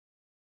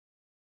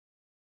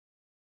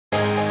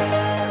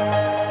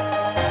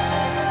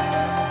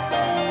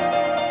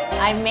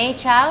I'm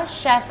Chow,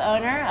 chef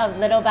owner of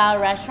Little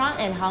Bao restaurant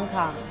in Hong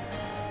Kong.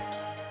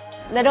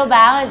 Little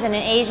Bao is an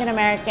Asian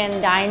American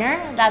diner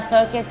that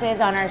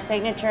focuses on our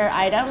signature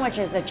item, which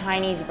is the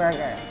Chinese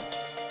burger.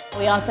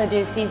 We also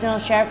do seasonal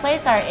share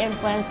plates that are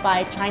influenced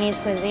by Chinese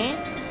cuisine,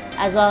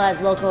 as well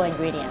as local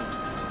ingredients.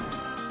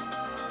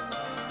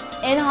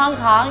 In Hong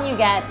Kong, you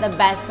get the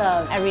best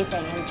of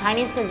everything in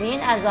Chinese cuisine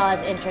as well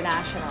as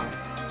international.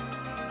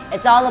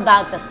 It's all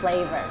about the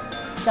flavor.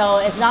 So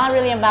it's not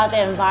really about the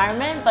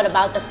environment, but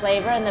about the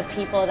flavor and the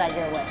people that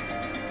you're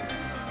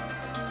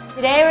with.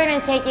 Today we're going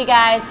to take you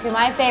guys to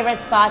my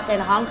favorite spots in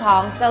Hong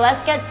Kong. So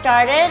let's get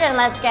started and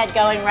let's get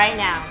going right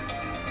now.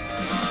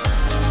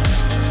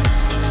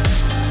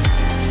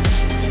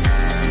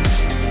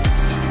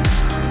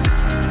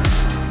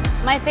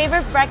 My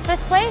favorite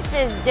breakfast place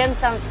is Dim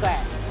Sum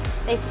Square.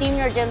 They steam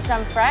your dim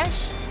sum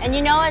fresh, and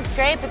you know it's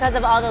great because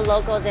of all the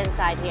locals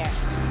inside here.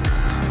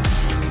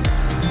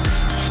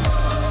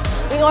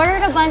 We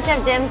ordered a bunch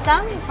of dim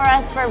sum for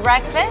us for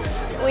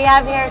breakfast. We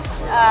have here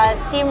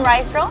steamed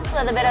rice rolls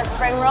with a bit of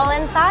spring roll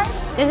inside.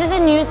 This is a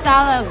new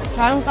style of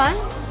Chow fun,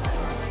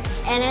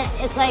 and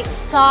it's like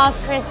soft,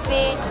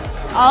 crispy,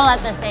 all at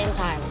the same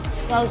time.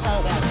 So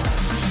good.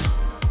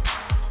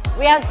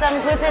 We have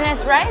some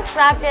glutinous rice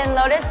wrapped in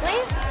lotus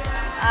leaf.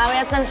 We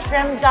have some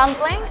shrimp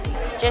dumplings.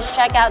 Just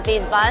check out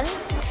these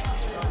buns.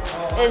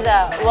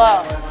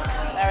 Whoa,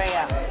 there we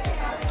go.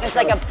 It's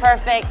like a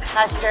perfect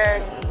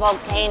custard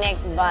volcanic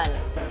bun.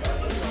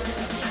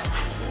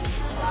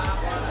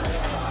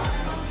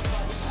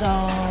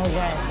 So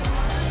good.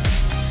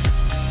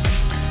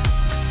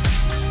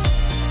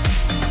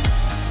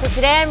 So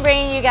today I'm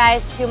bringing you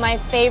guys to my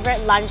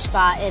favorite lunch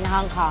spot in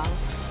Hong Kong.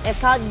 It's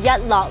called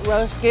Yat Lok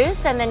Roast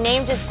Goose, and the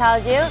name just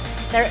tells you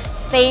they're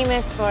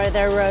famous for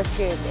their roast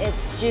goose.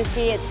 It's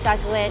juicy, it's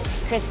succulent,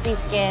 crispy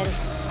skin,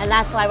 and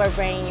that's why we're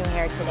bringing you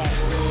here today.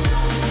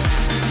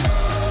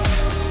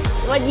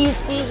 What you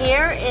see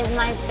here is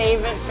my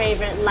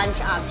favorite lunch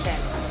option.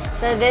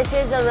 So this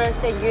is a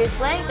roasted goose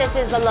leg. This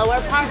is the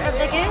lower part of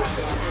the goose,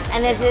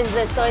 and this is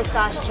the soy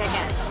sauce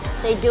chicken.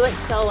 They do it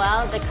so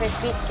well, the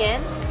crispy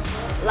skin,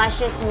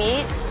 luscious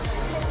meat,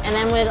 and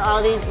then with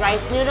all these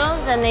rice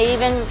noodles, and they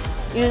even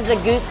use the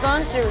goose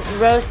bones to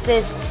roast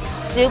this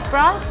soup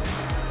broth.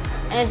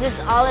 And it's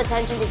just all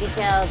attention to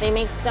detail. They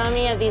make so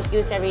many of these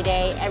goose every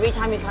day. Every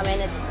time you come in,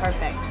 it's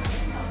perfect.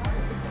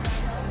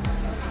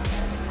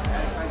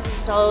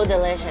 So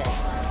delicious.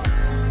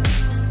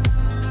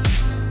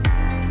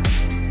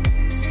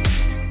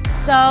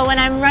 So when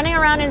I'm running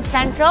around in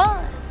Central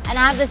and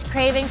I have this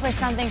craving for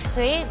something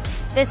sweet,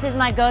 this is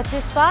my go-to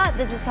spot.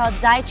 This is called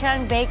Dai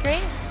Chung Bakery,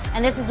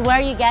 and this is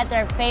where you get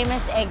their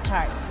famous egg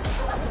tarts.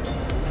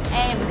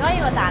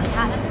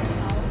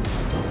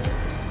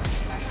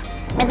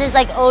 This is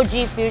like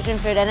OG fusion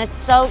food, and it's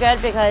so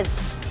good because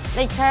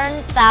they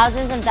turn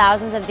thousands and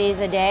thousands of these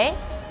a day,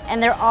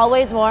 and they're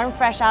always warm,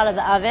 fresh out of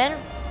the oven.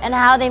 And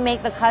how they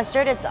make the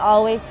custard, it's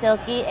always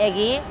silky,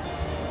 eggy,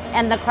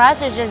 and the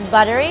crust is just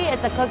buttery.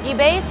 It's a cookie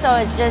base, so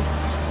it's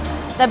just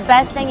the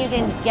best thing you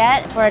can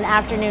get for an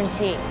afternoon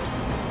tea.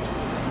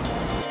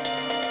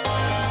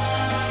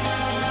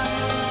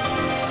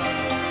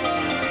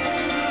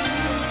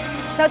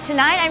 So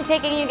tonight I'm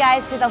taking you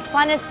guys to the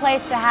funnest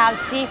place to have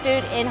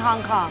seafood in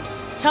Hong Kong.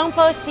 Chung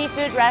Po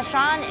Seafood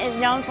Restaurant is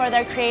known for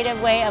their creative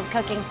way of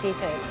cooking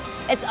seafood.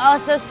 It's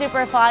also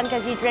super fun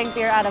because you drink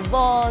beer out of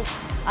bowls,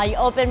 you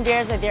open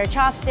beers with your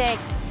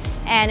chopsticks,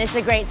 and it's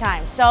a great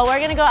time. So we're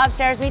gonna go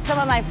upstairs, meet some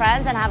of my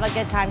friends, and have a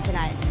good time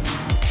tonight.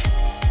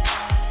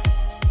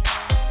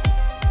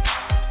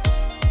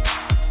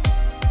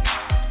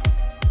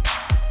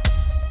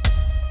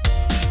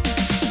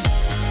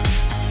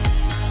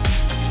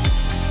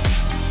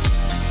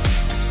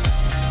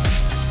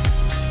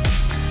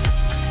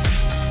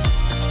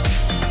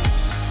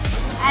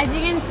 As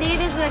you can see,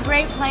 this is a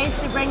great place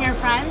to bring your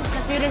friends.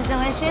 The food is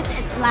delicious,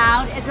 it's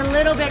loud, it's a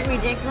little bit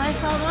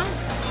ridiculous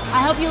almost.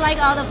 I hope you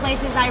like all the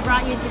places I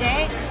brought you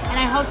today, and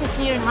I hope to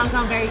see you in Hong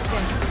Kong very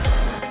soon.